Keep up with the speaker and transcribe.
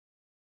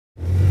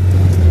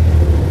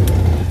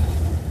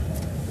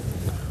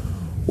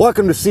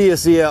Welcome to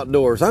CSE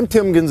Outdoors. I'm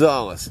Tim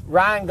Gonzalez.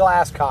 Ryan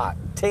Glasscock,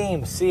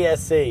 Team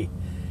CSE.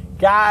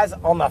 Guys,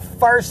 on the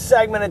first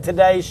segment of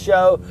today's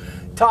show,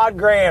 Todd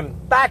Graham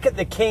back at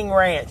the King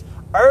Ranch.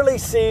 Early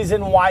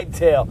season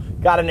whitetail.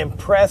 Got an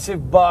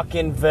impressive buck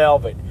in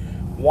velvet.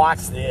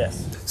 Watch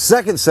this.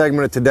 Second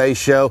segment of today's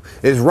show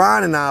is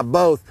Ryan and I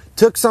both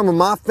took some of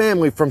my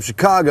family from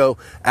Chicago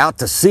out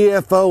to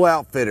CFO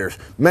Outfitters.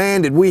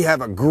 Man, did we have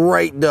a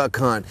great duck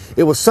hunt.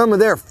 It was some of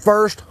their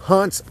first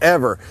hunts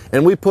ever,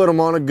 and we put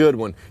them on a good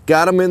one.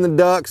 Got them in the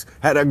ducks,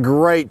 had a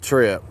great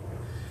trip.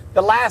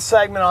 The last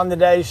segment on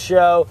today's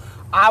show,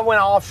 I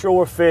went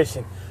offshore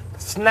fishing.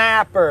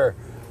 Snapper,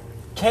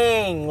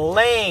 king,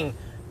 ling.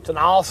 It's an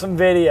awesome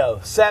video.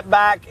 Sit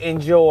back,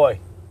 enjoy.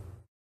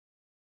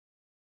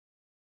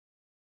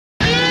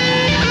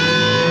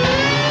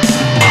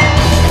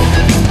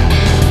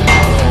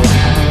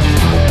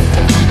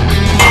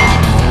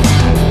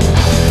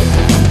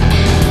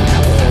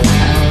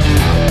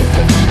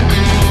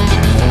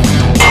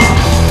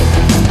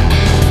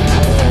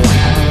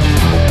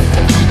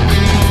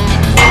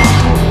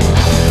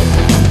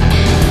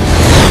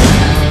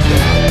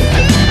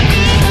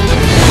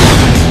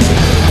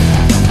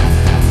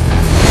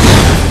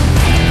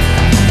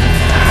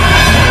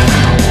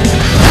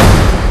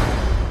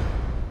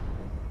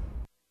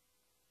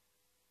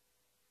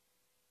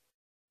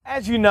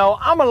 As you know,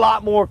 I'm a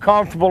lot more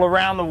comfortable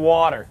around the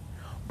water,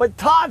 but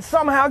Todd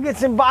somehow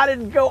gets invited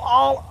to go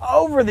all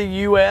over the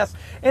U.S.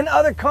 and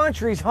other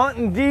countries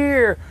hunting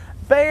deer,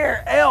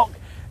 bear, elk.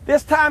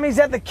 This time he's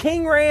at the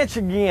King Ranch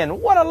again.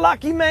 What a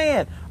lucky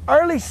man.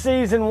 Early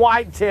season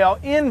whitetail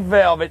in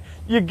velvet.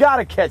 You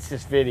gotta catch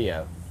this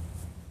video.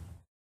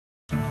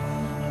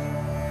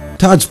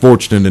 Todd's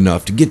fortunate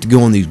enough to get to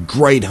go on these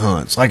great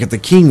hunts, like at the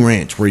King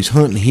Ranch where he's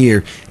hunting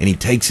here and he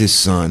takes his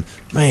son.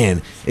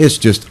 Man, it's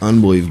just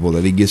unbelievable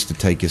that he gets to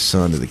take his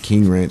son to the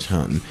King Ranch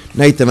hunting.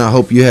 Nathan, I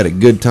hope you had a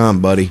good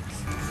time, buddy.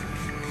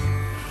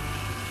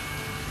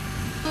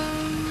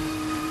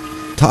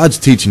 Todd's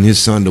teaching his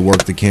son to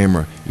work the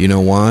camera. You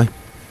know why?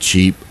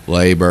 Cheap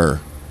labor.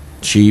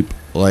 Cheap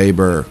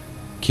labor.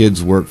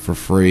 Kids work for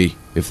free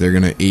if they're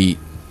going to eat.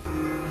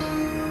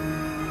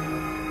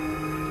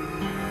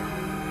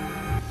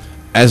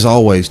 As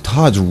always,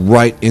 Todd's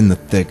right in the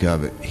thick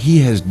of it. He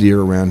has deer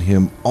around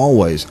him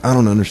always. I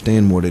don't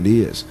understand what it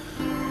is.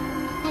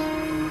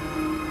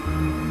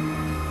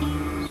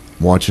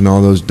 Watching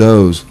all those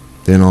does,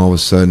 then all of a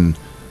sudden,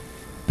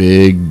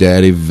 Big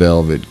Daddy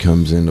Velvet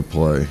comes into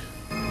play.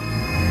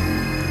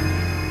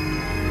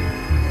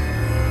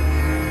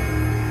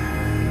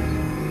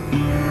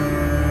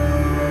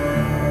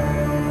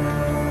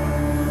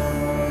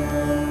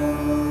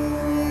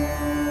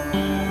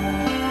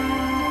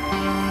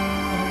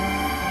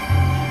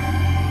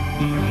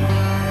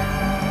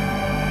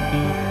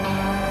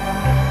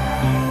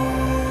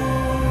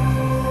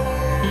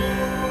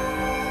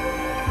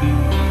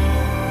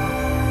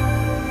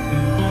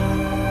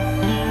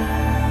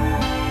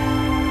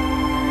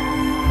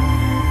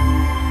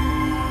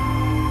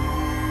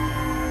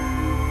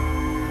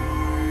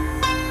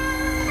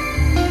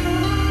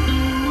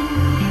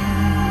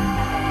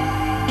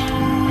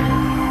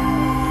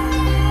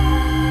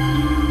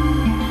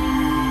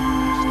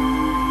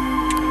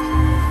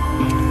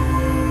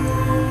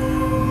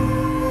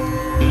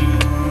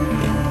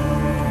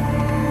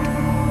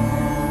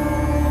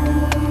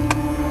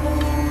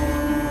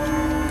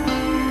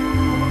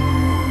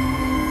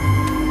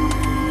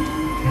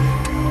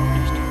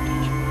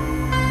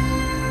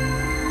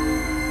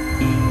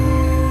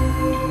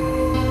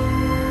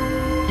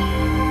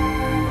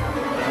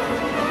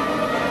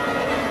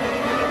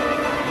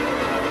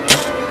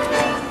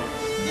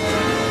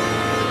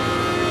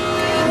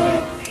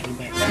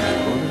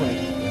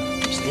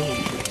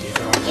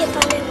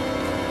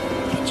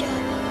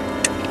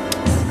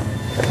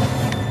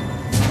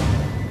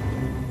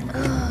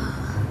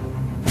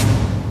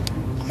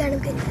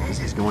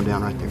 He's going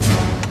down right there. I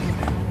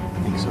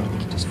think so. I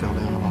think he just fell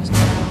down and lost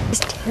him. It's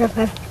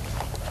terrible.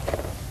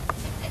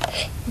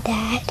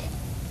 Dad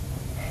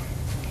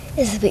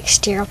is the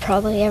biggest deer I'll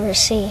probably ever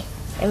see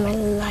in my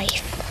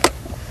life.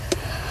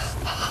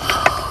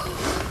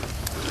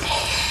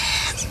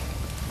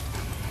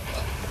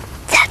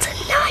 That's a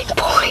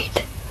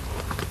 9-point.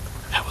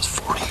 That was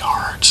 40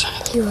 yards.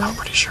 You I'm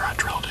pretty sure I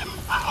drilled him.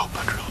 I hope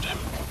I drilled him.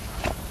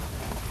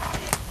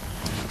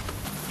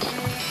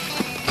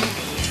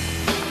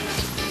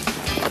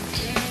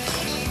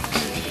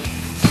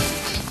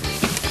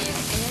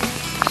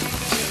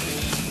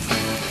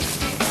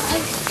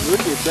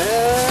 Look at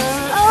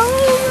that. Oh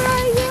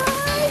my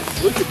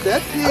God. Look at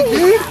that pig,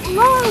 dude.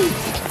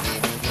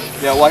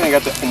 Yeah, well, I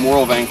got that from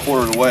Whirl Van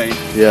quartered away.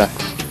 Yeah.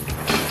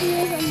 He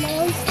is a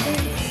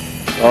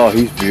monster. Oh,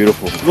 he's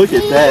beautiful. Look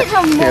at that. He is a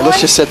monster. Here,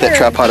 let's just set that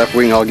tripod up.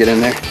 We can all get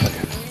in there.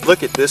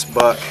 Look at this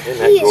buck.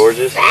 Isn't that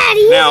gorgeous?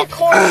 Now,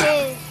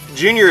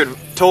 Junior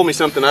had told me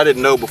something I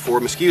didn't know before.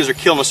 Mosquitoes are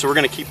killing us, so we're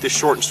going to keep this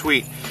short and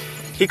sweet.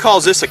 He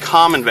calls this a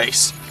common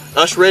vase.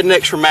 Us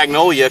rednecks from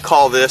Magnolia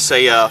call this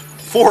a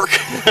fork,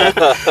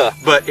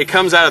 but it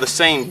comes out of the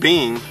same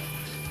beam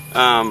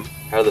Out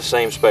of the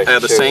same space. Out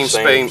of the same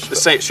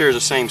space. Shares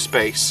the same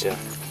space. Yeah.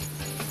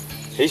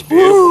 He's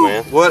beautiful,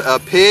 man. What a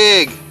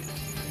pig!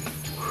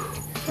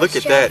 Look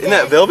at that. Isn't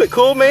that velvet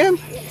cool, man?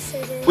 Yes,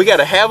 it is. We got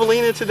a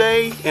javelina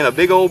today and a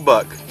big old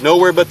buck.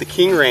 Nowhere but the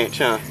King Ranch,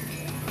 huh?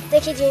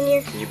 Thank you,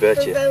 Junior. You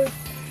betcha. For both.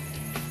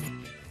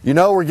 You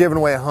know we're giving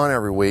away a hunt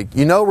every week.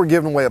 You know we're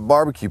giving away a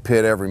barbecue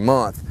pit every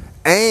month.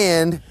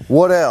 And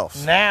what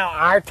else? Now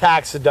our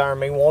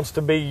taxidermy wants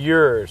to be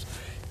yours.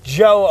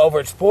 Joe over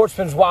at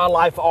Sportsman's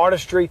Wildlife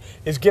Artistry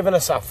is giving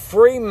us a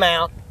free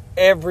mount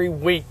every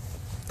week.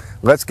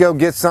 Let's go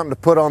get something to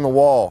put on the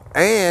wall.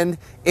 And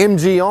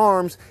MG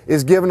Arms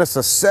is giving us a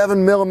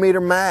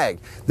 7mm mag.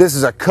 This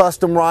is a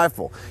custom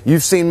rifle.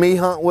 You've seen me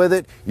hunt with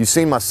it. You've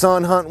seen my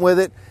son hunt with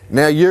it.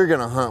 Now you're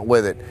gonna hunt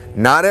with it.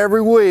 Not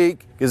every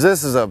week, because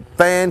this is a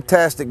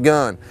fantastic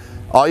gun.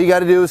 All you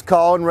gotta do is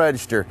call and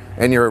register,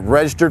 and you're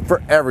registered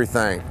for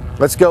everything.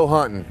 Let's go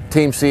hunting.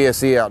 Team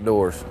CSE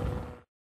Outdoors.